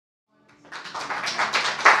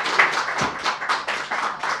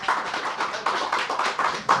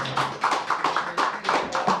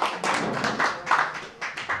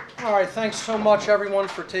right, thanks so much everyone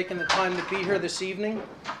for taking the time to be here this evening.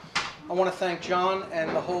 I want to thank John and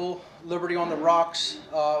the whole Liberty on the Rocks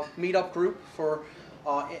meetup group for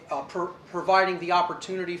providing the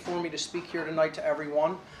opportunity for me to speak here tonight to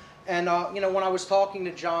everyone. And when I was talking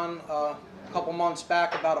to John a couple months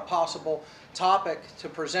back about a possible topic to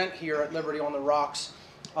present here at Liberty on the Rocks,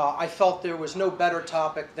 I felt there was no better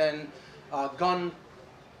topic than gun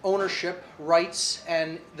ownership rights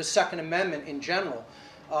and the Second Amendment in general.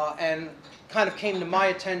 And kind of came to my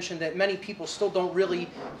attention that many people still don't really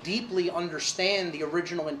deeply understand the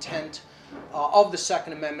original intent of the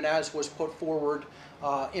Second Amendment as was put forward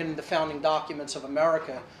in the founding documents of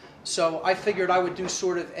America. So I figured I would do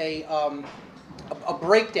sort of a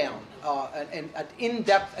breakdown, an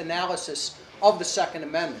in-depth analysis of the Second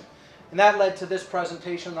Amendment. And that led to this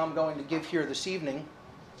presentation I'm going to give here this evening,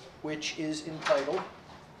 which is entitled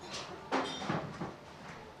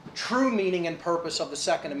True Meaning and Purpose of the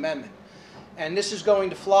Second Amendment. And this is going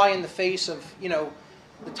to fly in the face of,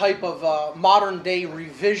 the type of modern-day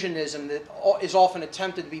revisionism that is often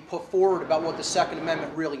attempted to be put forward about what the Second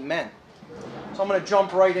Amendment really meant. So I'm going to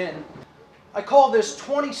jump right in. I call this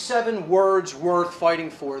 27 words worth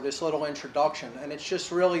fighting for, this little introduction. And it's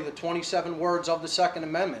just really the 27 words of the Second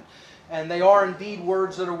Amendment. And they are indeed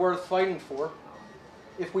words that are worth fighting for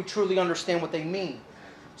if we truly understand what they mean.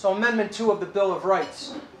 So Amendment 2 of the Bill of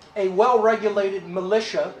Rights. A well-regulated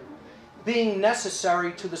militia being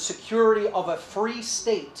necessary to the security of a free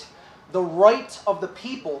state, the right of the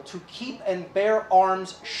people to keep and bear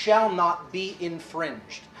arms shall not be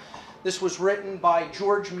infringed. This was written by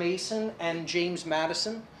George Mason and James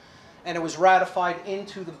Madison, and it was ratified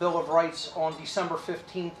into the Bill of Rights on December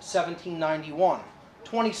 15, 1791.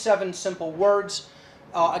 27 simple words.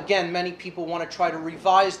 Again, many people want to try to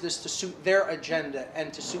revise this to suit their agenda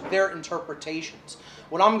and to suit their interpretations.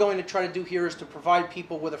 What I'm going to try to do here is to provide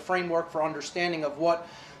people with a framework for understanding of what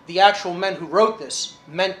the actual men who wrote this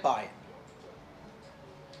meant by it.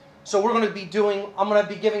 So I'm going to be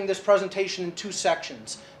giving this presentation in two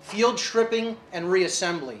sections, field stripping and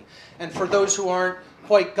reassembly. And for those who aren't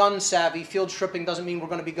quite gun savvy, field stripping doesn't mean we're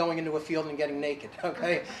going to be going into a field and getting naked,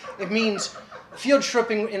 okay? It means field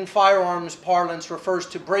stripping in firearms parlance refers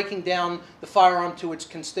to breaking down the firearm to its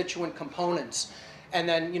constituent components. And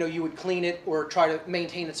then, you would clean it or try to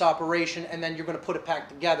maintain its operation, and then you're going to put it back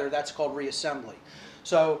together. That's called reassembly.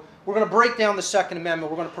 So we're going to break down the Second Amendment.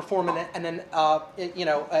 We're going to perform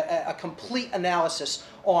a complete analysis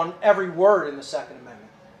on every word in the Second Amendment.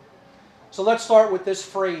 So let's start with this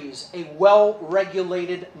phrase, a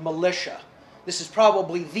well-regulated militia. This is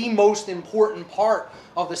probably the most important part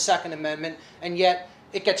of the Second Amendment, and yet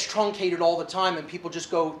it gets truncated all the time, and people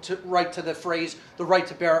just go right to the phrase, the right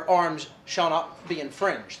to bear arms shall not be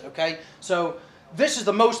infringed, okay? So this is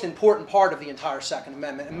the most important part of the entire Second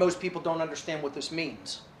Amendment, and most people don't understand what this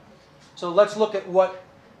means. So let's look at what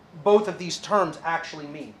both of these terms actually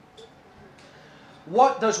mean.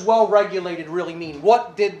 What does well-regulated really mean?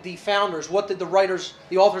 What did the founders, what did the writers,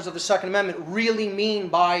 the authors of the Second Amendment really mean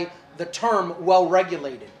by the term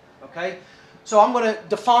well-regulated, okay? So I'm going to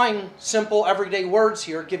define simple everyday words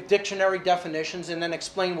here, give dictionary definitions, and then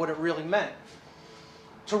explain what it really meant.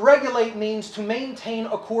 To regulate means to maintain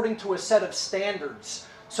according to a set of standards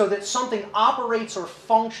so that something operates or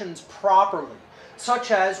functions properly,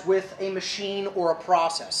 such as with a machine or a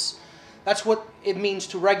process. That's what it means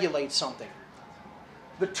to regulate something.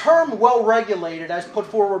 The term well-regulated, as put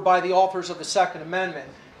forward by the authors of the Second Amendment,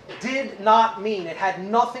 did not mean, it had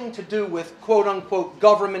nothing to do with quote-unquote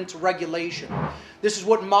government regulation. This is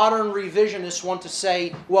what modern revisionists want to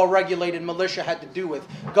say well-regulated militia had to do with.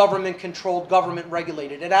 Government-controlled,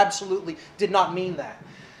 government-regulated. It absolutely did not mean that.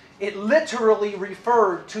 It literally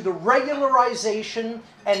referred to the regularization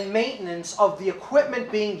and maintenance of the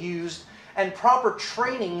equipment being used and proper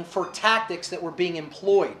training for tactics that were being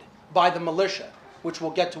employed by the militia, which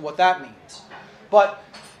we'll get to what that means. But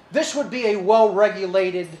this would be a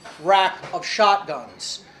well-regulated rack of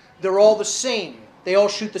shotguns. They're all the same. They all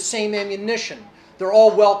shoot the same ammunition. They're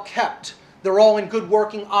all well kept. They're all in good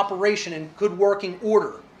working operation, in good working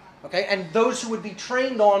order. Okay? And those who would be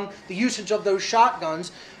trained on the usage of those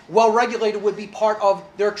shotguns, well-regulated would be part of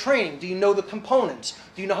their training. Do you know the components?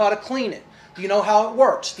 Do you know how to clean it? Do you know how it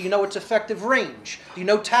works? Do you know its effective range? Do you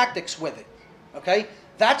know tactics with it? Okay?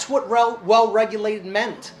 That's what well-regulated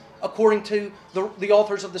meant, according to the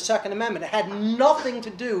authors of the Second Amendment. It had nothing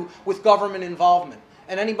to do with government involvement.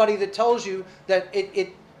 And anybody that tells you that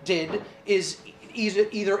it did is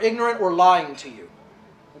either ignorant or lying to you.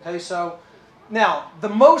 Okay, so now, the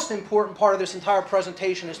most important part of this entire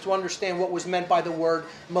presentation is to understand what was meant by the word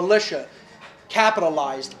militia,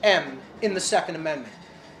 capitalized M, in the Second Amendment.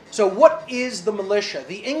 So what is the militia?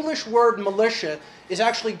 The English word militia is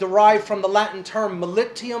actually derived from the Latin term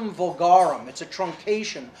militium vulgarum. It's a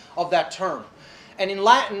truncation of that term. And in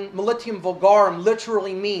Latin, militium vulgarum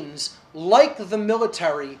literally means like the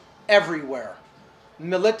military everywhere.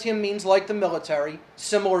 Militium means like the military,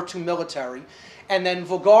 similar to military. And then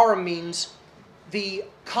vulgarum means the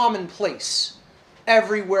commonplace,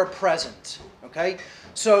 everywhere present. Okay?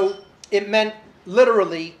 So it meant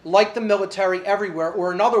literally like the military everywhere,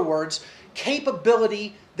 or in other words,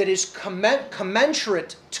 capability that is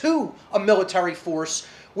commensurate to a military force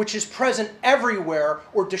which is present everywhere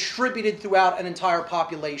or distributed throughout an entire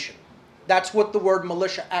population. That's what the word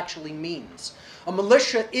militia actually means. A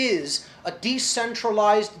militia is a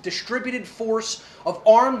decentralized, distributed force of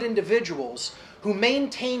armed individuals who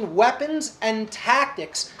maintain weapons and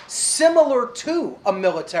tactics similar to a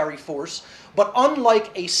military force, but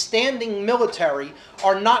unlike a standing military,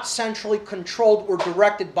 are not centrally controlled or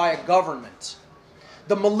directed by a government.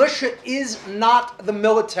 The militia is not the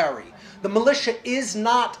military. The militia is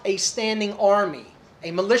not a standing army.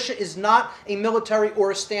 A militia is not a military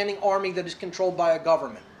or a standing army that is controlled by a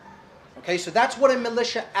government. Okay, so that's what a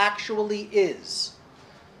militia actually is.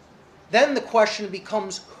 Then the question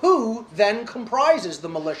becomes, who then comprises the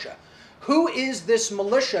militia? Who is this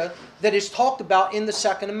militia that is talked about in the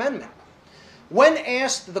Second Amendment? When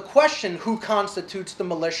asked the question, who constitutes the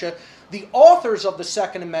militia, the authors of the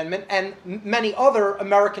Second Amendment and many other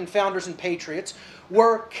American founders and patriots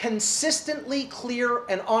were consistently clear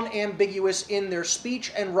and unambiguous in their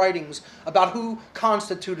speech and writings about who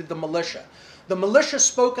constituted the militia. The militia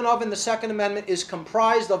spoken of in the Second Amendment is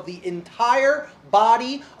comprised of the entire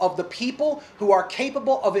body of the people who are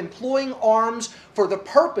capable of employing arms for the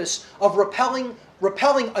purpose of repelling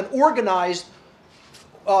an organized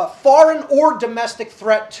foreign or domestic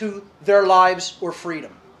threat to their lives or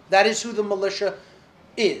freedom. That is who the militia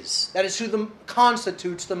is. That is who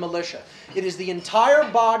constitutes the militia. It is the entire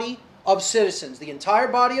body of citizens, the entire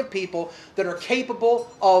body of people that are capable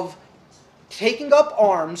of taking up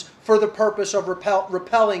arms for the purpose of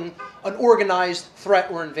repelling an organized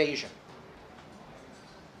threat or invasion.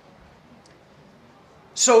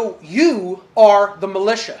 So you are the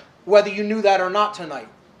militia, whether you knew that or not tonight.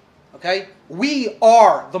 Okay? We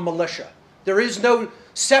are the militia. There is no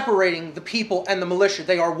separating the people and the militia.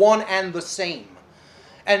 They are one and the same.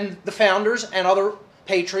 And the founders and other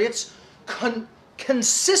patriots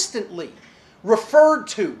consistently referred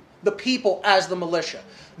to the people as the militia.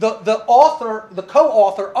 The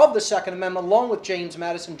co-author of the Second Amendment, along with James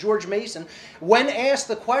Madison, George Mason, when asked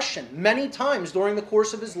the question many times during the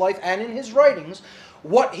course of his life and in his writings,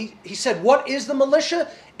 he said, what is the militia?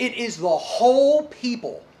 It is the whole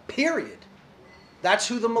people, period. That's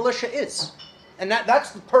who the militia is. And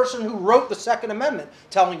that's the person who wrote the Second Amendment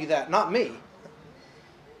telling you that, not me.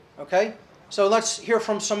 Okay? So let's hear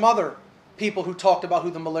from some other people who talked about who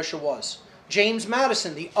the militia was. James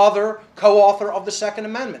Madison, the other co-author of the Second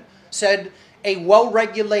Amendment, said a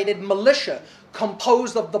well-regulated militia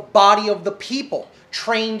composed of the body of the people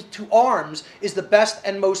trained to arms is the best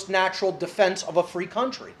and most natural defense of a free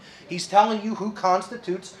country. He's telling you who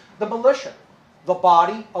constitutes the militia, the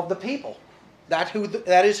body of the people. That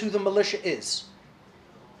is who the militia is.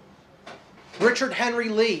 Richard Henry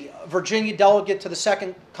Lee, Virginia delegate to the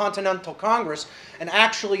Second Continental Congress, and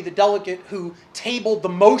actually the delegate who tabled the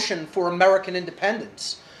motion for American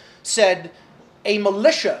independence, said, a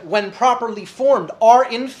militia, when properly formed, are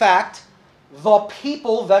in fact the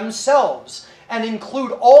people themselves, and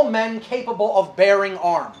include all men capable of bearing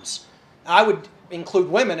arms. I would include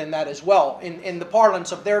women in that as well. In the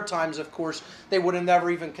parlance of their times, of course, they would have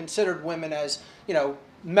never even considered women as,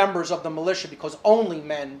 members of the militia, because only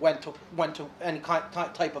men went to any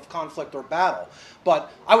type of conflict or battle.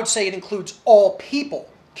 But I would say it includes all people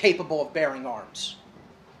capable of bearing arms.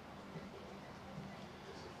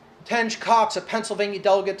 Tench Cox, a Pennsylvania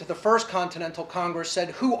delegate to the First Continental Congress,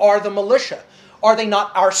 said, who are the militia? Are they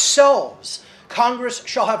not ourselves? Congress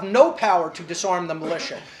shall have no power to disarm the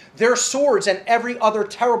militia. Their swords and every other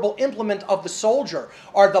terrible implement of the soldier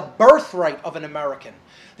are the birthright of an American.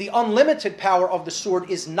 The unlimited power of the sword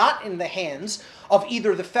is not in the hands of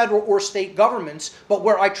either the federal or state governments, but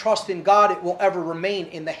where I trust in God, it will ever remain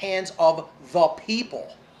in the hands of the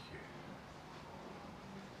people.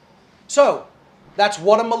 So, that's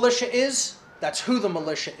what a militia is. That's who the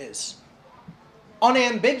militia is.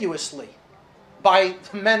 Unambiguously, by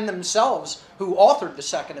the men themselves who authored the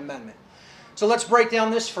Second Amendment. So let's break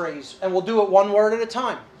down this phrase, and we'll do it one word at a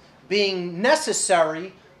time. Being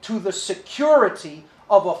necessary to the security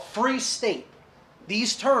of a free state.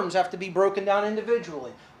 These terms have to be broken down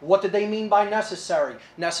individually. What did they mean by necessary?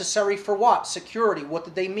 Necessary for what? Security. What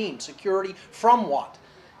did they mean? Security from what?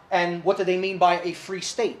 And what did they mean by a free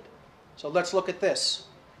state? So let's look at this.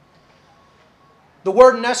 The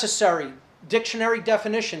word necessary, dictionary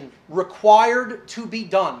definition, required to be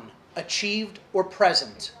done, achieved or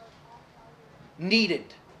present,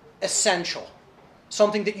 needed, essential,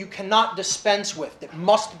 something that you cannot dispense with, that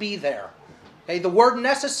must be there. Okay, the word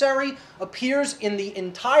necessary appears in the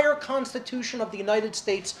entire Constitution of the United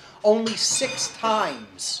States only 6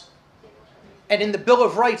 times. And in the Bill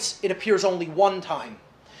of Rights, it appears only 1 time.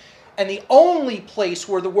 And the only place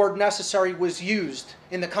where the word necessary was used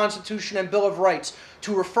in the Constitution and Bill of Rights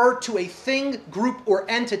to refer to a thing, group, or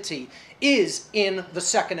entity is in the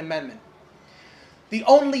Second Amendment. The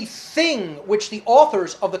only thing which the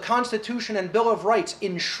authors of the Constitution and Bill of Rights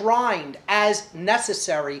enshrined as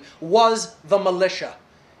necessary was the militia.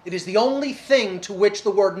 It is the only thing to which the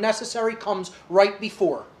word necessary comes right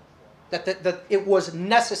before. That it was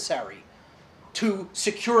necessary to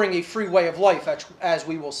securing a free way of life, as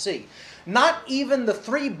we will see. Not even the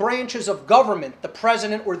 3 branches of government, the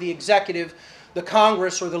president or the executive, the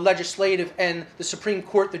Congress or the legislative, and the Supreme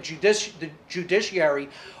Court, the judiciary,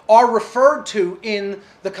 are referred to in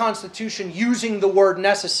the Constitution using the word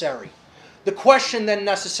necessary. The question then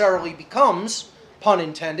necessarily becomes, pun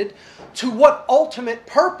intended, to what ultimate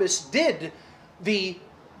purpose did the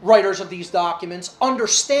writers of these documents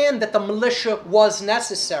understand that the militia was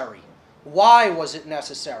necessary? Why was it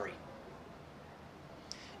necessary?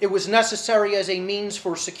 It was necessary as a means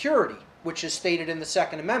for security, which is stated in the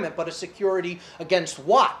Second Amendment, but a security against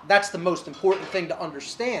what? That's the most important thing to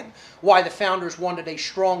understand, why the founders wanted a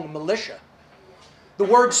strong militia. The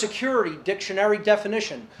word security, dictionary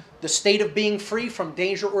definition, the state of being free from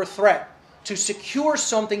danger or threat. To secure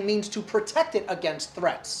something means to protect it against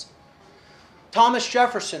threats. Thomas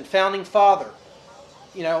Jefferson, founding father,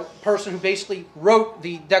 person who basically wrote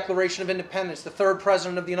the Declaration of Independence, the 3rd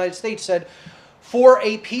president of the United States, said, "For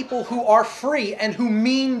a people who are free and who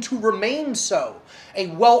mean to remain so, a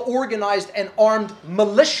well-organized and armed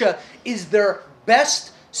militia is their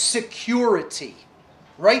best security."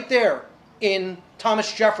 Right there in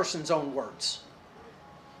Thomas Jefferson's own words.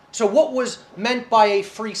 So what was meant by a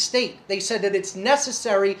free state? They said that it's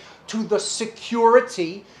necessary to the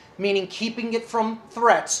security, meaning keeping it from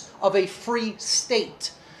threats, of a free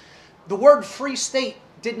state. The word free state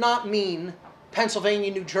did not mean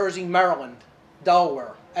Pennsylvania, New Jersey, Maryland,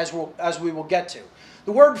 Delaware, as we will get to.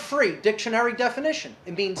 The word free, dictionary definition,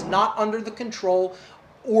 it means not under the control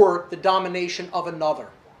or the domination of another.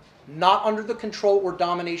 Not under the control or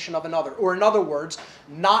domination of another. Or in other words,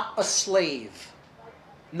 not a slave.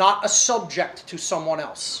 Not a subject to someone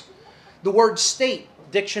else. The word state,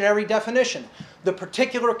 dictionary definition, the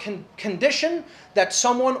particular condition that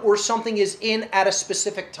someone or something is in at a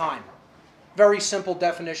specific time. Very simple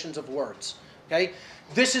definitions of words. Okay?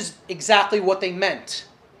 This is exactly what they meant.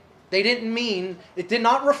 They didn't mean, it did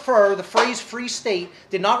not refer, the phrase free state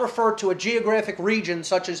did not refer to a geographic region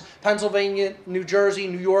such as Pennsylvania, New Jersey,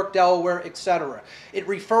 New York, Delaware, etc. It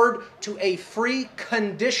referred to a free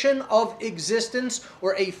condition of existence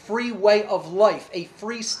or a free way of life, a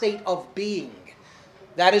free state of being.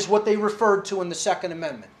 That is what they referred to in the Second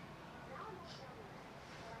Amendment.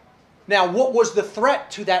 Now, what was the threat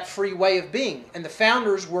to that free way of being? And the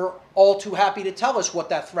founders were all too happy to tell us what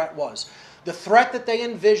that threat was. The threat that they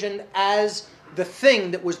envisioned as the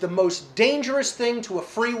thing that was the most dangerous thing to a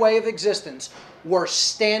free way of existence were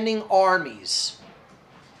standing armies.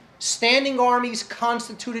 Standing armies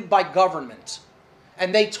constituted by government.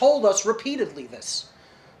 And they told us repeatedly this.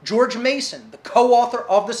 George Mason, the co-author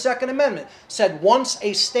of the Second Amendment, said once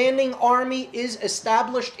a standing army is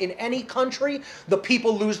established in any country, the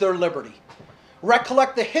people lose their liberty.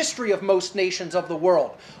 Recollect the history of most nations of the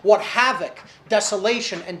world. What havoc,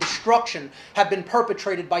 desolation, and destruction have been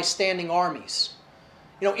perpetrated by standing armies.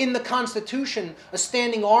 In the Constitution, a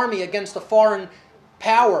standing army against a foreign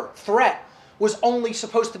power threat was only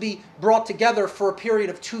supposed to be brought together for a period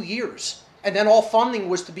of 2 years. And then all funding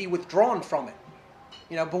was to be withdrawn from it.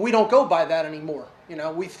 But we don't go by that anymore.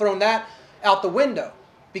 We've thrown that out the window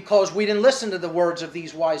because we didn't listen to the words of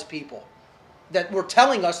these wise people that were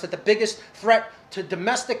telling us that the biggest threat to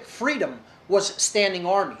domestic freedom was standing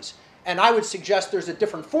armies. And I would suggest there's a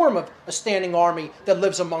different form of a standing army that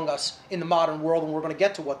lives among us in the modern world, and we're going to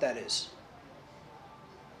get to what that is.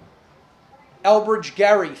 Elbridge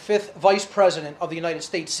Gerry, 5th Vice President of the United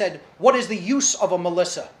States, said, "What is the use of a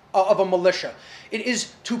militia? It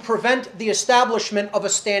is to prevent the establishment of a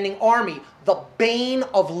standing army, the bane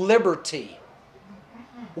of liberty."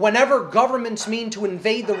 Whenever governments mean to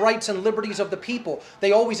invade the rights and liberties of the people,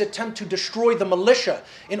 they always attempt to destroy the militia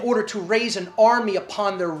in order to raise an army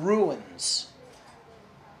upon their ruins.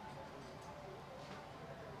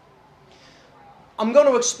 I'm going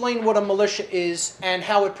to explain what a militia is and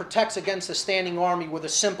how it protects against a standing army with a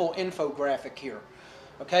simple infographic here.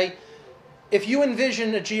 Okay? If you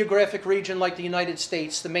envision a geographic region like the United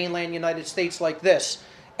States, the mainland United States like this,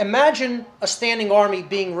 imagine a standing army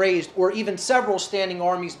being raised, or even several standing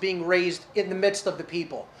armies being raised in the midst of the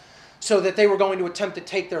people, so that they were going to attempt to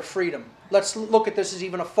take their freedom. Let's look at this as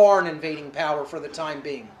even a foreign invading power for the time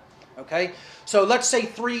being. Okay? So let's say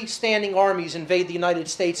 3 standing armies invade the United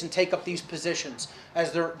States and take up these positions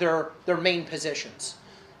as their main positions.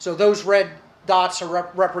 So those red dots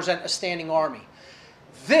represent a standing army.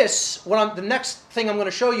 The next thing I'm going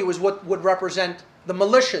to show you is what would represent the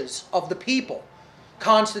militias of the people,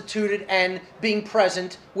 constituted and being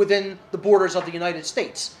present within the borders of the United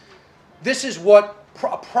States. This is what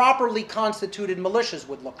properly constituted militias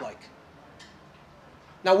would look like.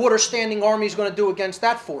 Now, what are standing armies going to do against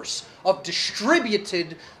that force of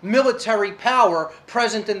distributed military power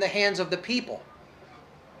present in the hands of the people?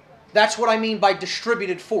 That's what I mean by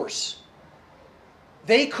distributed force.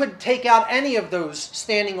 They could take out any of those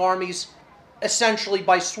standing armies essentially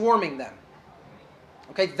by swarming them.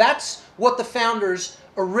 Okay, that's what the founders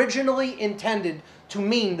originally intended to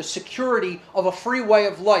mean the security of a free way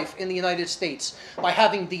of life in the United States, by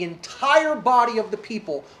having the entire body of the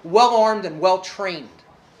people well armed and well trained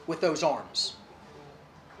with those arms.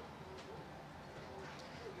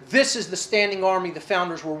 This is the standing army the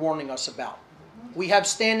founders were warning us about. We have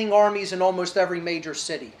standing armies in almost every major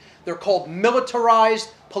city. They're called militarized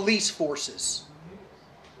police forces.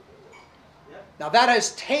 Now that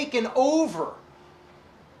has taken over,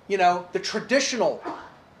 the traditional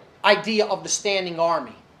idea of the standing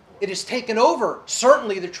army. It has taken over,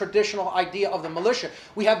 certainly, the traditional idea of the militia.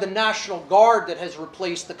 We have the National Guard that has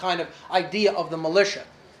replaced the kind of idea of the militia.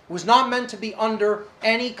 It was not meant to be under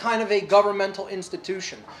any kind of a governmental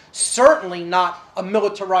institution. Certainly not a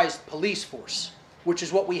militarized police force, which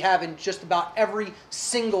is what we have in just about every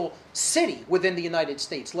single city within the United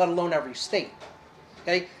States, let alone every state.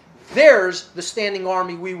 Okay? There's the standing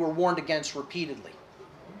army we were warned against repeatedly.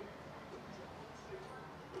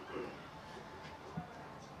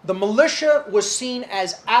 The militia was seen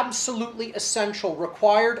as absolutely essential,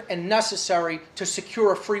 required, and necessary to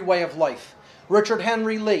secure a free way of life. Richard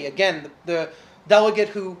Henry Lee, again, the delegate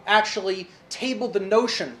who actually tabled the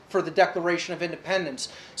notion for the Declaration of Independence,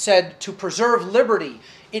 said, to preserve liberty,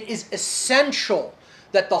 it is essential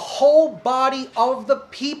that the whole body of the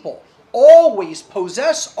people always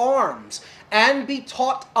possess arms and be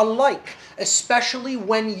taught alike, especially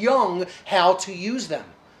when young, how to use them.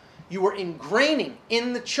 You were ingraining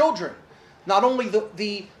in the children not only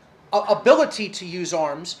the ability to use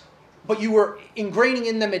arms, but you were ingraining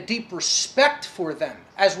in them a deep respect for them,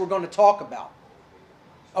 as we're going to talk about.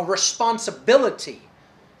 A responsibility,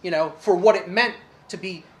 for what it meant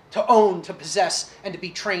to own, to possess, and to be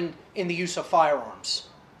trained in the use of firearms.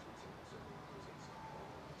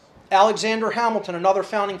 Alexander Hamilton, another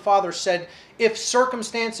founding father, said, if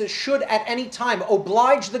circumstances should at any time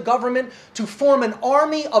oblige the government to form an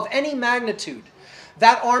army of any magnitude,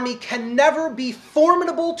 that army can never be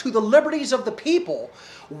formidable to the liberties of the people,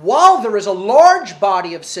 while there is a large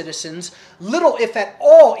body of citizens, little if at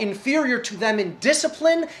all inferior to them in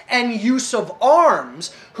discipline and use of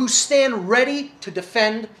arms, who stand ready to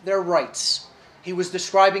defend their rights. He was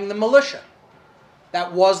describing the militia.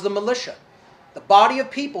 That was the militia. The body of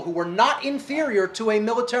people who were not inferior to a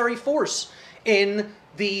military force in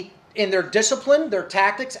their discipline, their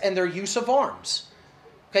tactics, and their use of arms.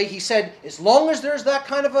 Okay, he said, as long as there's that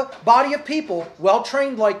kind of a body of people, well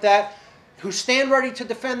trained like that, who stand ready to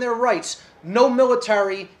defend their rights, no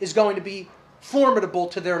military is going to be formidable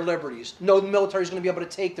to their liberties. No military is going to be able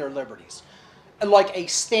to take their liberties. And like a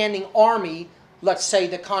standing army, let's say,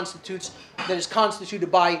 that is constituted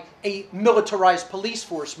by a militarized police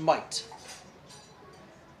force might.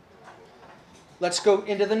 Let's go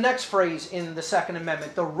into the next phrase in the Second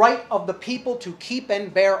Amendment, the right of the people to keep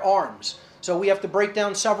and bear arms. So we have to break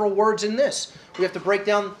down several words in this. We have to break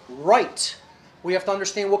down right. We have to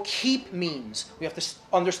understand what keep means. We have to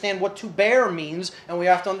understand what to bear means, and we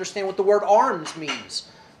have to understand what the word arms means.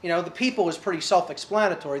 The people is pretty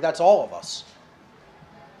self-explanatory. That's all of us.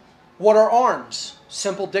 What are arms?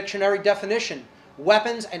 Simple dictionary definition: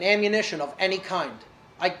 weapons and ammunition of any kind.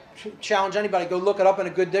 I challenge anybody, go look it up in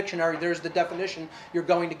a good dictionary. There's the definition you're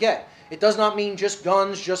going to get. It does not mean just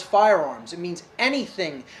guns, just firearms. It means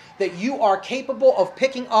anything that you are capable of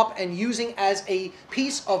picking up and using as a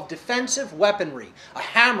piece of defensive weaponry. A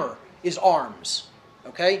hammer is arms,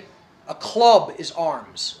 okay? A club is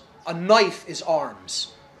arms. A knife is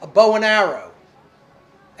arms. A bow and arrow,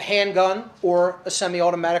 a handgun, or a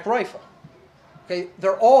semi-automatic rifle. Okay,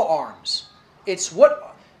 they're all arms. It's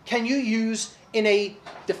what can you use in a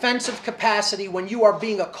defensive capacity when you are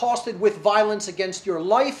being accosted with violence against your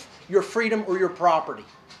life, your freedom, or your property.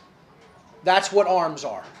 That's what arms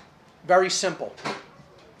are. Very simple.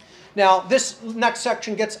 Now, this next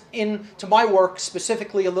section gets into my work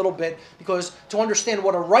specifically a little bit, because to understand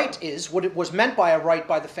what a right is, what it was meant by a right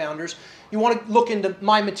by the founders, you want to look into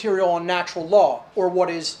my material on natural law, or what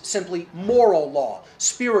is simply moral law,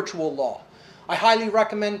 spiritual law. I highly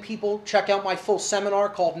recommend people check out my full seminar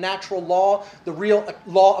called Natural Law, the Real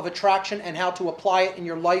Law of Attraction and How to Apply It in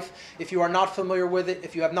Your Life. If you are not familiar with it,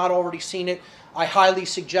 if you have not already seen it, I highly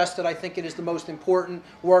suggest it. I think it is the most important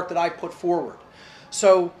work that I put forward.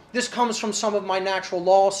 So this comes from some of my natural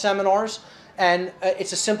law seminars, and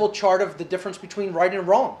it's a simple chart of the difference between right and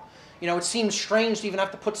wrong. You know, it seems strange to even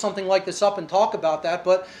have to put something like this up and talk about that,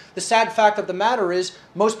 but the sad fact of the matter is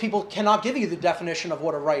most people cannot give you the definition of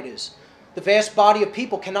what a right is. The vast body of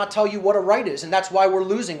people cannot tell you what a right is, and that's why we're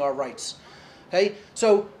losing our rights. Okay?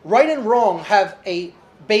 So right and wrong have a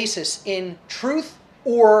basis in truth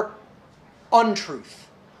or untruth.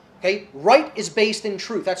 Okay? Right is based in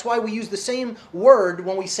truth. That's why we use the same word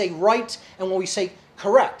when we say right and when we say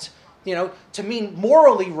correct. You know, to mean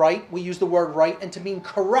morally right, we use the word right, and to mean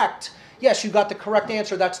correct, yes, you got the correct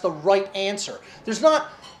answer, that's the right answer. There's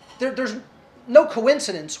no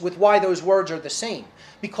coincidence with why those words are the same,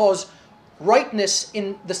 because rightness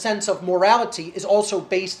in the sense of morality is also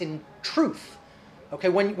based in truth. Okay,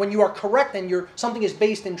 when you are correct and something is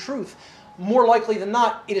based in truth, more likely than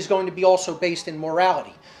not, it is going to be also based in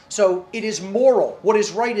morality. So it is moral. What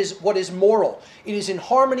is right is what is moral. It is in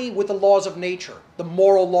harmony with the laws of nature, the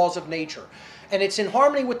moral laws of nature. And it's in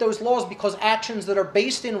harmony with those laws because actions that are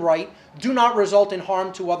based in right do not result in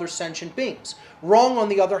harm to other sentient beings. Wrong, on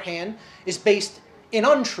the other hand, is based in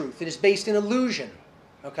untruth. It is based in illusion.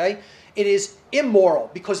 Okay? It is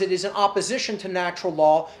immoral because it is in opposition to natural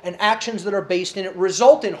law, and actions that are based in it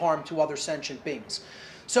result in harm to other sentient beings.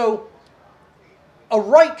 So a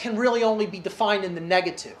right can really only be defined in the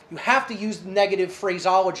negative. You have to use the negative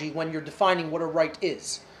phraseology when you're defining what a right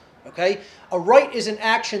is. Okay? A right is an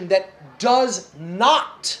action that does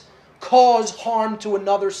not cause harm to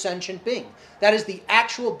another sentient being. That is the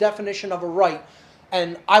actual definition of a right,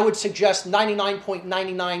 and I would suggest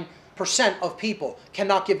 99.99% of people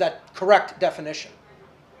cannot give that correct definition,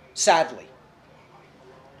 sadly.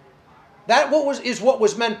 That is what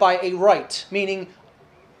was meant by a right, meaning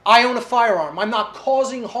I own a firearm. I'm not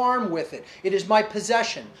causing harm with it. It is my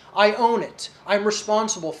possession. I own it. I'm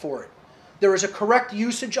responsible for it. There is a correct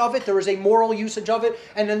usage of it, there is a moral usage of it,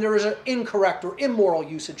 and then there is an incorrect or immoral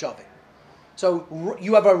usage of it. So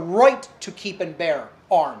you have a right to keep and bear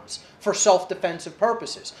arms for self-defensive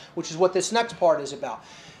purposes, which is what this next part is about.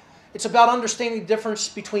 It's about understanding the difference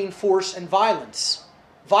between force and violence.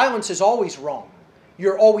 Violence is always wrong.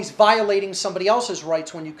 You're always violating somebody else's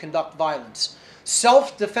rights when you conduct violence.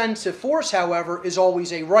 Self-defensive force, however, is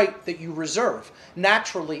always a right that you reserve,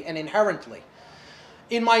 naturally and inherently.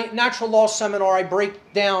 In my natural law seminar, I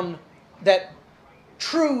break down that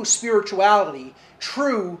true spirituality,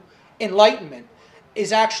 true enlightenment,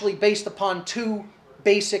 is actually based upon two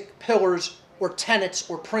basic pillars or tenets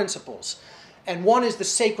or principles. And one is the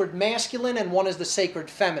sacred masculine and one is the sacred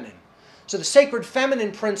feminine. So the sacred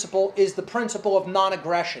feminine principle is the principle of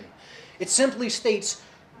non-aggression. It simply states,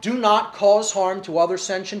 do not cause harm to other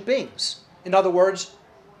sentient beings. In other words,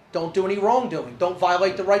 don't do any wrongdoing. Don't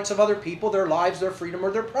violate the rights of other people, their lives, their freedom,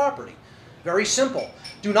 or their property. Very simple.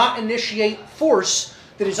 Do not initiate force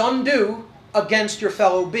that is undue against your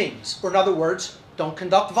fellow beings. Or in other words, don't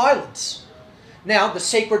conduct violence. Now, the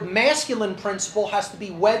sacred masculine principle has to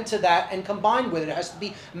be wed to that and combined with it. It has to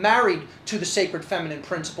be married to the sacred feminine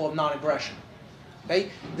principle of non-aggression. Okay?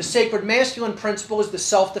 The sacred masculine principle is the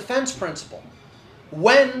self-defense principle.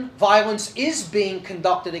 When violence is being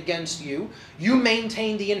conducted against you, you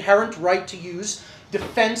maintain the inherent right to use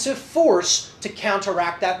defensive force to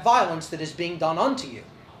counteract that violence that is being done unto you.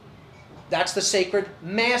 That's the sacred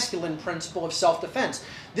masculine principle of self-defense.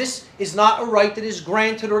 This is not a right that is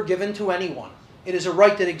granted or given to anyone. It is a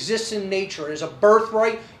right that exists in nature. It is a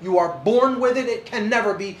birthright. You are born with it. It can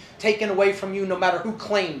never be taken away from you, no matter who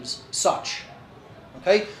claims such.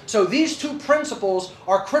 Okay? So these two principles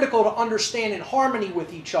are critical to understand in harmony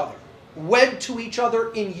with each other, wed to each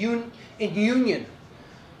other in union.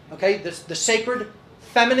 Okay? The sacred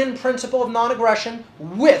feminine principle of non-aggression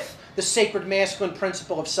with the sacred masculine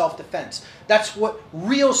principle of self-defense. That's what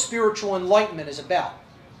real spiritual enlightenment is about.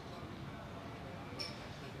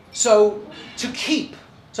 So, to keep.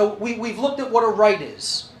 So, we've looked at what a right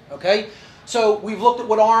is. Okay? So, we've looked at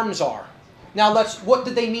what arms are. Now, what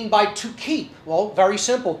did they mean by to keep? Well, very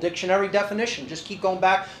simple. Dictionary definition. Just keep going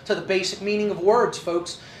back to the basic meaning of words,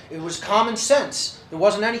 folks. It was common sense. There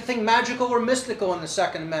wasn't anything magical or mystical in the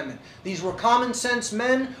Second Amendment. These were common sense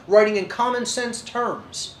men writing in common sense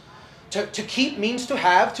terms. To keep means to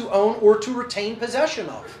have, to own, or to retain possession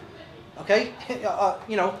of. Okay?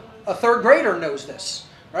 A third grader knows this,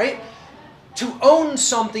 right? To own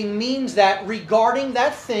something means that regarding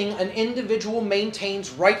that thing, an individual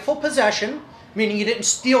maintains rightful possession, meaning you didn't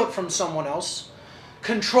steal it from someone else,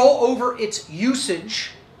 control over its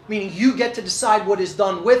usage, meaning you get to decide what is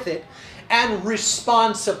done with it, and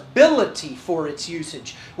responsibility for its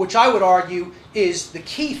usage, which I would argue is the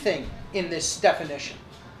key thing in this definition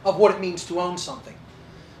of what it means to own something.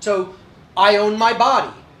 So, I own my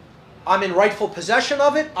body. I'm in rightful possession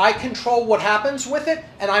of it, I control what happens with it,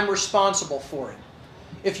 and I'm responsible for it.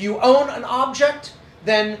 If you own an object,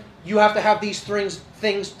 then you have to have these three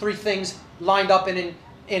things lined up and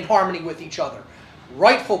in harmony with each other.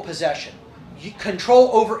 Rightful possession, control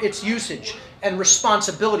over its usage, and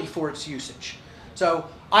responsibility for its usage. So,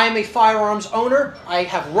 I am a firearms owner, I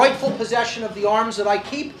have rightful possession of the arms that I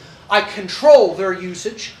keep, I control their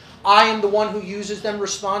usage, I am the one who uses them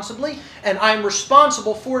responsibly, and I'm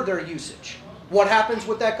responsible for their usage. What happens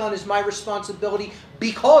with that gun is my responsibility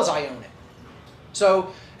because I own it.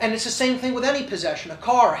 So, and it's the same thing with any possession, a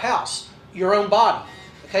car, a house, your own body.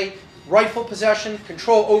 Okay? Rightful possession,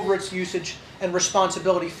 control over its usage, and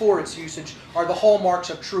responsibility for its usage are the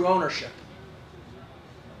hallmarks of true ownership.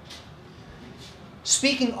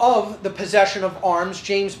 Speaking of the possession of arms,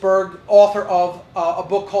 James Berg, author of a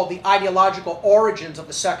book called The Ideological Origins of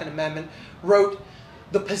the Second Amendment, wrote,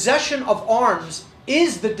 "The possession of arms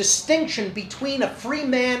is the distinction between a free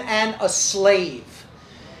man and a slave,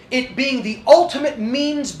 it being the ultimate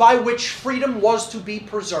means by which freedom was to be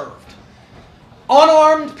preserved.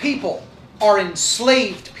 Unarmed people are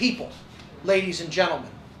enslaved people, ladies and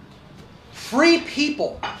gentlemen. Free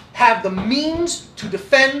people have the means to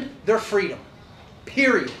defend their freedom.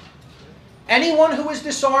 Period. Anyone who is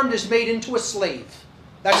disarmed is made into a slave."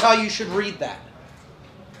 That's how you should read that.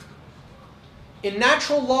 In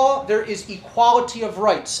natural law, there is equality of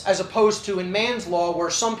rights, as opposed to in man's law, where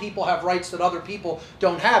some people have rights that other people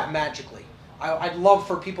don't have magically. I'd love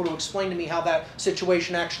for people to explain to me how that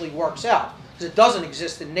situation actually works out, because it doesn't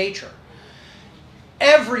exist in nature.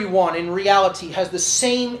 Everyone in reality has the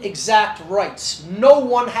same exact rights. No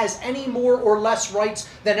one has any more or less rights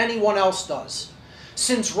than anyone else does.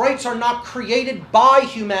 Since rights are not created by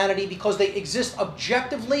humanity because they exist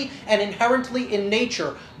objectively and inherently in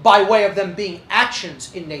nature by way of them being actions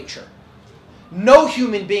in nature. No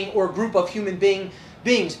human being or group of human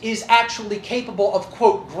beings is actually capable of,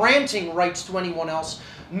 quote, granting rights to anyone else,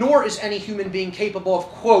 nor is any human being capable of,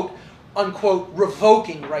 quote, unquote,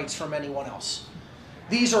 revoking rights from anyone else.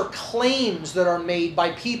 These are claims that are made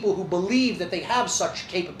by people who believe that they have such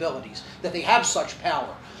capabilities, that they have such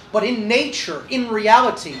power. But in nature, in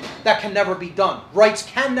reality, that can never be done. Rights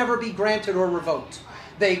can never be granted or revoked.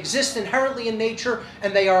 They exist inherently in nature,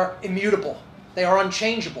 and they are immutable. They are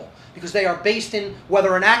unchangeable, because they are based in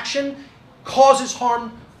whether an action causes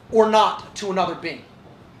harm or not to another being.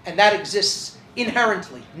 And that exists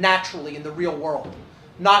inherently, naturally in the real world,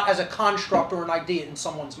 not as a construct or an idea in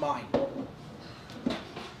someone's mind.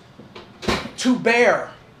 To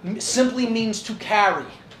bear simply means to carry.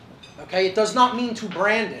 Okay? It does not mean to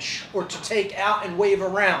brandish or to take out and wave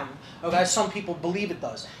around, as some people believe it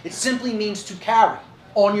does. It simply means to carry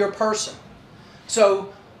on your person.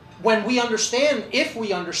 So, when we understand, if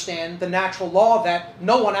we understand the natural law that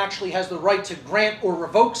no one actually has the right to grant or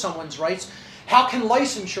revoke someone's rights, how can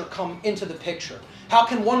licensure come into the picture? How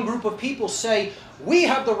can one group of people say, we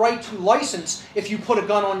have the right to license if you put a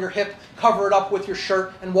gun on your hip, cover it up with your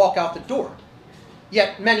shirt, and walk out the door?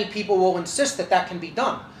 Yet many people will insist that that can be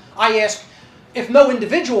done. I ask, if no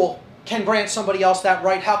individual can grant somebody else that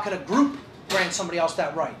right, how can a group grant somebody else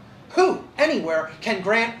that right? Who, anywhere, can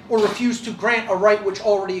grant or refuse to grant a right which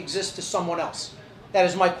already exists to someone else? That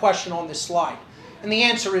is my question on this slide. And the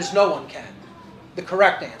answer is no one can. The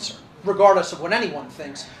correct answer, regardless of what anyone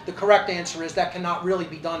thinks, the correct answer is that cannot really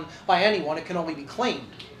be done by anyone. It can only be claimed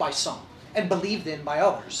by some and believed in by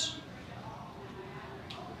others.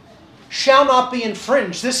 shall not be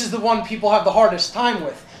infringed. This is the one people have the hardest time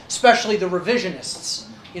with, especially the revisionists.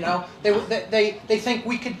 You know, they think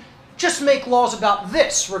we could just make laws about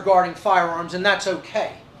this regarding firearms and that's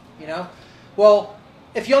okay. You know, well,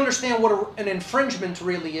 if you understand what an infringement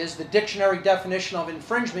really is, the dictionary definition of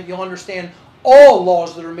infringement, you'll understand all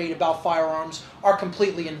laws that are made about firearms are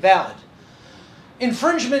completely invalid.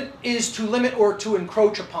 Infringement is to limit or to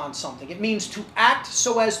encroach upon something. It means to act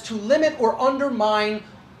so as to limit or undermine,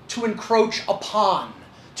 to encroach upon,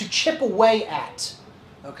 to chip away at.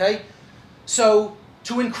 Okay? So,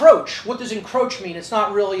 to encroach, what does encroach mean? It's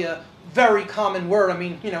not really a very common word. I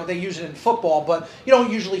mean, you know, they use it in football, but you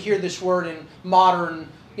don't usually hear this word in modern,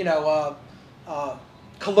 you know,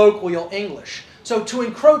 colloquial English. So to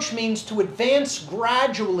encroach means to advance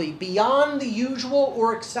gradually beyond the usual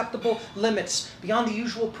or acceptable limits, beyond the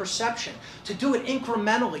usual perception. To do it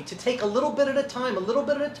incrementally, to take a little bit at a time, a little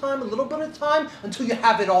bit at a time, a little bit at a time, until you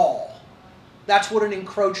have it all. That's what an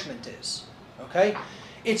encroachment is. Okay?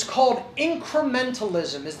 It's called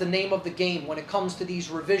incrementalism is the name of the game when it comes to these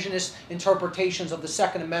revisionist interpretations of the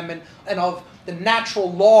Second Amendment and of the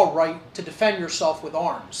natural law right to defend yourself with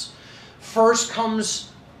arms. First comes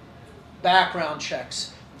background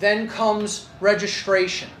checks, then comes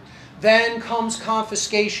registration, then comes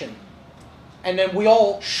confiscation, and then we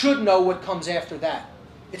all should know what comes after that.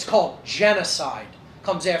 It's called genocide,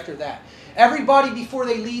 comes after that. Everybody before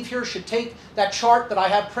they leave here should take that chart that I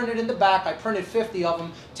have printed in the back. I printed 50 of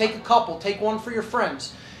them. Take a couple. Take one for your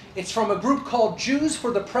friends. It's from a group called Jews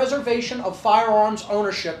for the Preservation of Firearms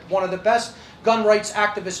Ownership, one of the best gun rights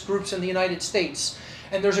activist groups in the United States.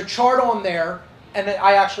 And there's a chart on there, and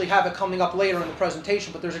I actually have it coming up later in the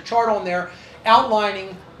presentation, but there's a chart on there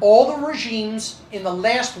outlining all the regimes in the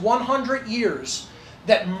last 100 years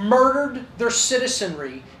that murdered their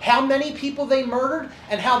citizenry, how many people they murdered,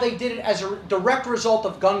 and how they did it as a direct result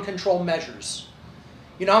of gun control measures.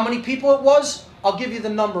 You know how many people it was? I'll give you the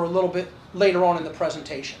number a little bit later on in the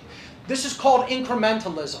presentation. This is called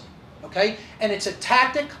incrementalism, okay? And it's a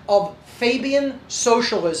tactic of Fabian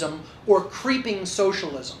socialism or creeping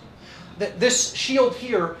socialism. This shield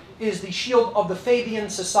here is the shield of the Fabian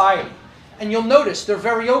Society. And you'll notice they're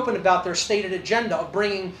very open about their stated agenda of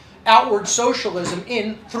bringing outward socialism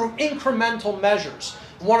in through incremental measures.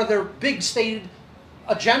 One of their big stated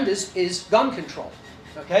agendas is gun control.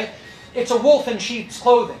 Okay? It's a wolf in sheep's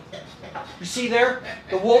clothing. You see there?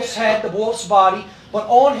 The wolf's head, the wolf's body, but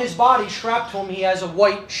on his body, strapped to him, he has a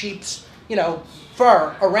white sheep's, you know,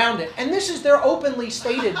 fur around it. And this is their openly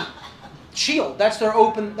stated shield. That's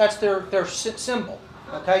their symbol.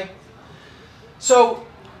 Okay? So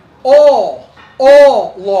all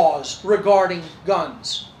laws regarding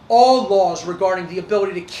guns, all laws regarding the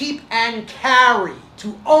ability to keep and carry,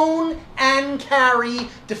 to own and carry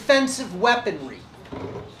defensive weaponry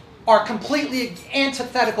are completely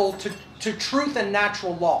antithetical to truth and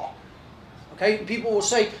natural law. Okay? People will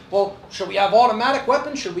say, well, should we have automatic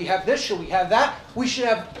weapons? Should we have this? Should we have that? We should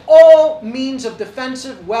have all means of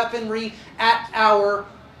defensive weaponry at our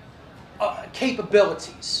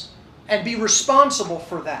capabilities and be responsible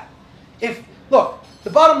for that. Look, the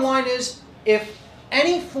bottom line is, if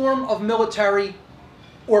any form of military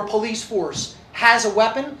or police force has a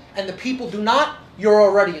weapon and the people do not, you're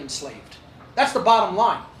already enslaved. That's the bottom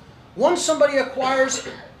line. Once somebody acquires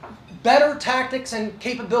better tactics and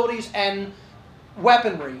capabilities and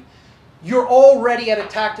weaponry, you're already at a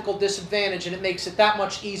tactical disadvantage, and it makes it that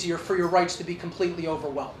much easier for your rights to be completely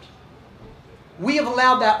overwhelmed. We have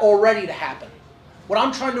allowed that already to happen. What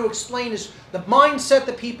I'm trying to explain is the mindset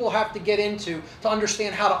that people have to get into to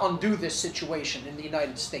understand how to undo this situation in the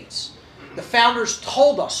United States. The founders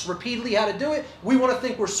told us repeatedly how to do it. We want to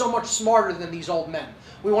think we're so much smarter than these old men.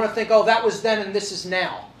 We want to think, oh, that was then and this is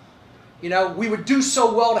now. You know, we would do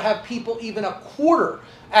so well to have people even a quarter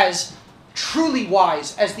as truly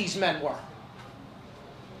wise as these men were.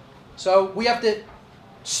 So we have to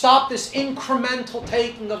stop this incremental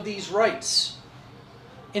taking of these rights.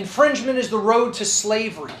 Infringement is the road to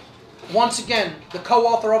slavery. Once again, the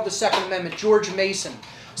co-author of the Second Amendment, George Mason,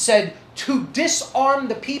 said, to disarm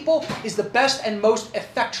the people is the best and most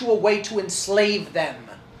effectual way to enslave them.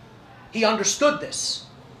 He understood this.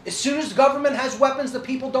 As soon as the government has weapons that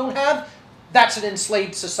people don't have, that's an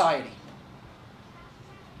enslaved society.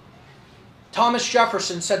 Thomas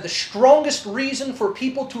Jefferson said the strongest reason for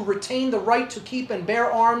people to retain the right to keep and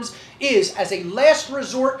bear arms is, as a last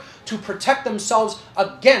resort, to protect themselves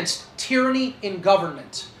against tyranny in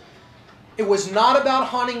government. It was not about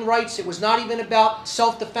hunting rights. It was not even about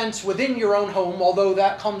self-defense within your own home, although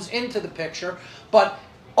that comes into the picture. But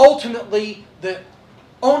ultimately, the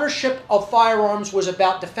ownership of firearms was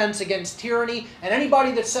about defense against tyranny, and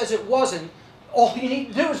anybody that says it wasn't, all you need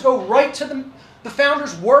to do is go right to the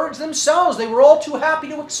founders' words themselves. They were all too happy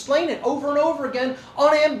to explain it over and over again,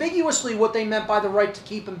 unambiguously, what they meant by the right to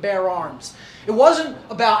keep and bear arms. It wasn't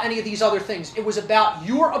about any of these other things. It was about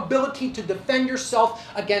your ability to defend yourself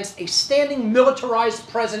against a standing militarized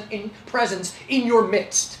presence in your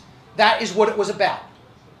midst. That is what it was about.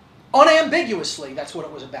 Unambiguously, that's what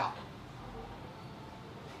it was about.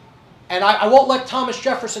 And I won't let Thomas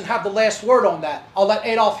Jefferson have the last word on that. I'll let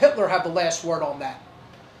Adolf Hitler have the last word on that.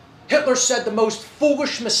 Hitler said the most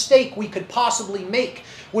foolish mistake we could possibly make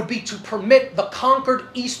would be to permit the conquered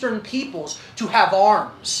Eastern peoples to have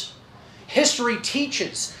arms. History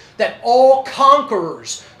teaches that all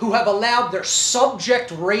conquerors who have allowed their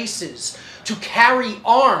subject races to carry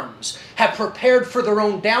arms have prepared for their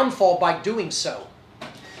own downfall by doing so.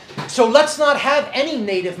 So let's not have any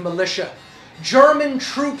native militia. German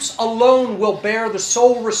troops alone will bear the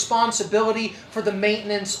sole responsibility for the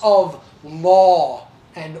maintenance of law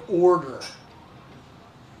and order.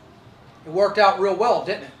 It worked out real well,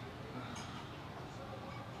 didn't it?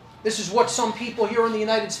 This is what some people here in the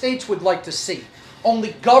United States would like to see.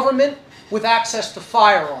 Only government with access to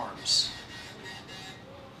firearms.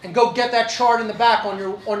 And go get that chart in the back on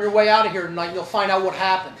your way out of here tonight, and you'll find out what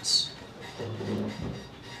happens.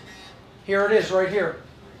 Here it is, right here.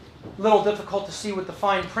 A little difficult to see with the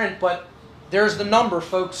fine print, but there's the number,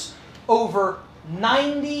 folks. Over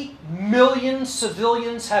 90 million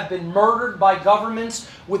civilians have been murdered by governments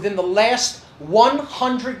within the last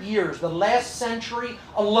 100 years, the last century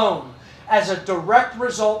alone, as a direct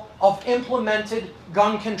result of implemented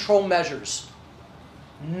gun control measures.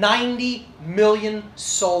 90 million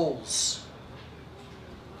souls.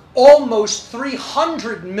 Almost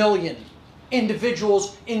 300 million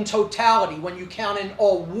individuals in totality when you count in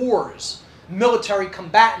all wars, military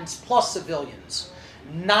combatants plus civilians.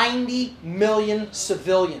 90 million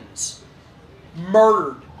civilians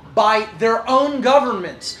murdered by their own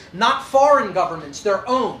governments, not foreign governments, their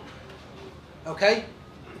own. Okay?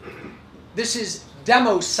 This is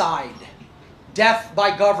democide, death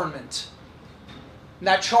by government. And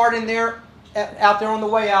that chart in there, out there on the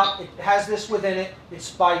way out, it has this within it.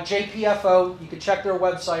 It's by JPFO. You can check their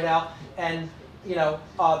website out. And, you know,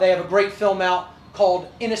 they have a great film out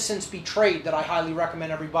called Innocence Betrayed that I highly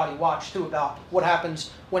recommend everybody watch, too, about what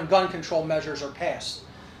happens when gun control measures are passed.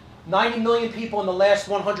 90 million people in the last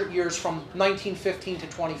 100 years from 1915 to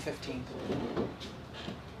 2015.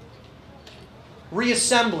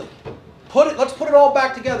 Reassembly. Let's put it all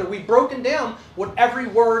back together. We've broken down what every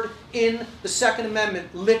word in the Second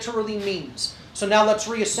Amendment literally means. So now let's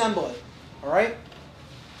reassemble it. All right?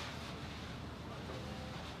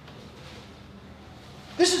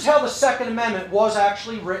 This is how the Second Amendment was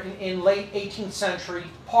actually written in late 18th century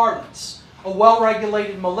parlance. A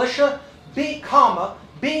well-regulated militia,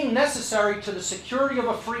 being necessary to the security of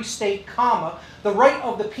a free state, the right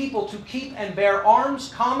of the people to keep and bear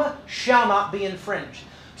arms, shall not be infringed.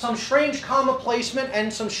 Some strange comma placement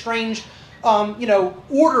and some strange,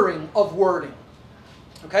 ordering of wording.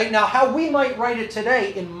 Okay, now how we might write it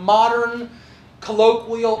today in modern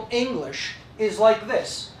colloquial English is like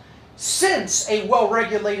this. Since a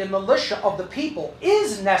well-regulated militia of the people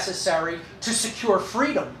is necessary to secure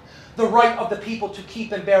freedom, the right of the people to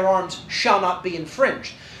keep and bear arms shall not be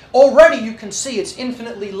infringed. Already you can see it's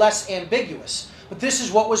infinitely less ambiguous. But this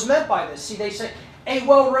is what was meant by this. See, they say, a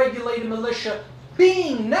well-regulated militia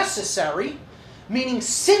being necessary, meaning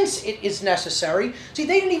since it is necessary. See,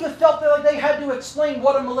 they didn't even feel like they had to explain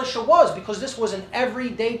what a militia was because this was an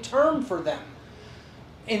everyday term for them.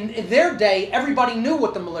 In their day, everybody knew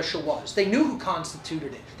what the militia was. They knew who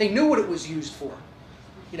constituted it. They knew what it was used for.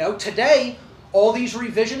 You know, today, all these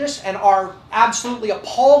revisionists and our absolutely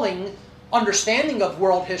appalling understanding of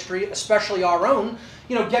world history, especially our own,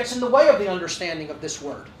 gets in the way of the understanding of this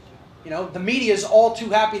word. The media is all too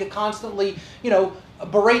happy to constantly,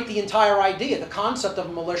 berate the entire idea, the concept of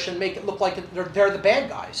a militia, and make it look like they're the bad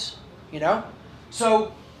guys.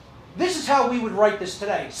 So this is how we would write this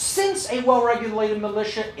today. Since a well-regulated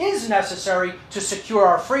militia is necessary to secure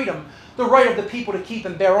our freedom, the right of the people to keep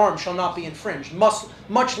and bear arms shall not be infringed,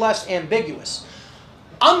 much less ambiguous.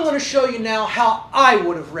 I'm going to show you now how I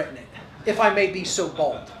would have written it, if I may be so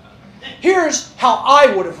bold. Here's how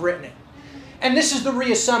I would have written it. And this is the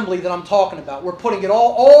reassembly that I'm talking about. We're putting it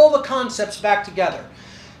all the concepts back together.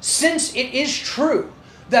 Since it is true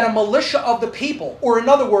that a militia of the people, or in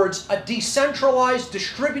other words, a decentralized,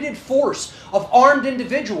 distributed force of armed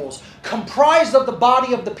individuals comprised of the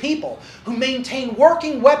body of the people who maintain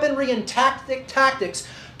working weaponry and tactics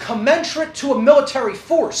commensurate to a military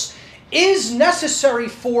force, is necessary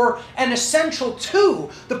for and essential to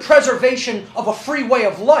the preservation of a free way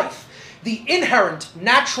of life. The inherent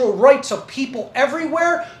natural rights of people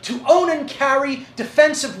everywhere to own and carry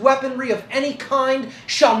defensive weaponry of any kind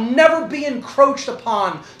shall never be encroached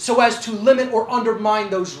upon so as to limit or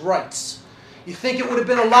undermine those rights. You think it would have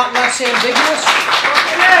been a lot less ambiguous?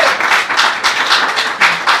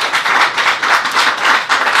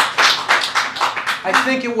 I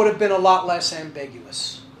think it would have been a lot less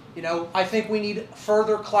ambiguous. You know, I think we need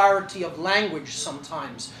further clarity of language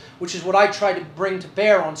sometimes, which is what I try to bring to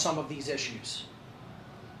bear on some of these issues.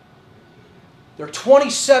 There are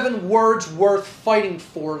 27 words worth fighting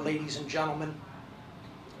for, ladies and gentlemen.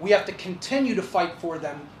 We have to continue to fight for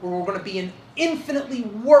them, or we're going to be in infinitely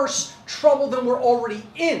worse trouble than we're already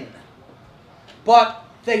in. But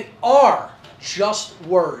they are just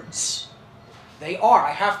words. They are.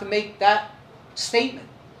 I have to make that statement.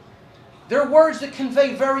 They're words that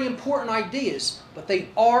convey very important ideas, but they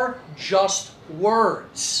are just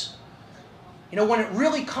words. You know, when it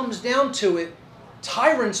really comes down to it,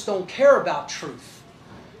 tyrants don't care about truth.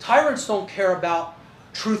 Tyrants don't care about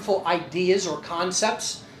truthful ideas or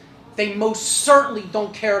concepts. They most certainly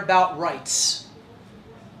don't care about rights.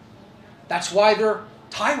 That's why they're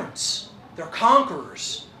tyrants. They're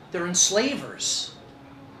conquerors. They're enslavers.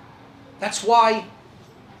 That's why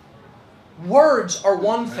words are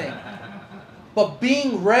one thing, but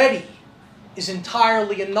being ready is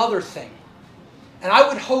entirely another thing. And I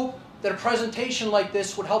would hope that a presentation like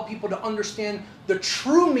this would help people to understand the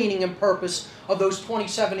true meaning and purpose of those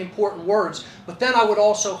 27 important words. But then I would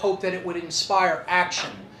also hope that it would inspire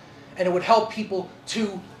action. And it would help people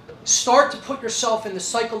to start to put yourself in the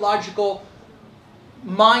psychological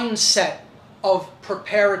mindset of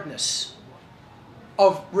preparedness,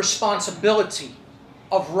 of responsibility,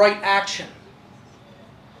 of right action.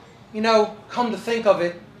 You know, come to think of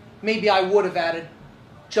it, maybe I would have added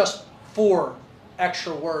just 4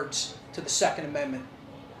 extra words to the Second Amendment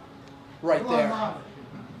right there.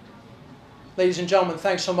 Ladies and gentlemen,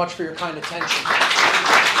 thanks so much for your kind attention.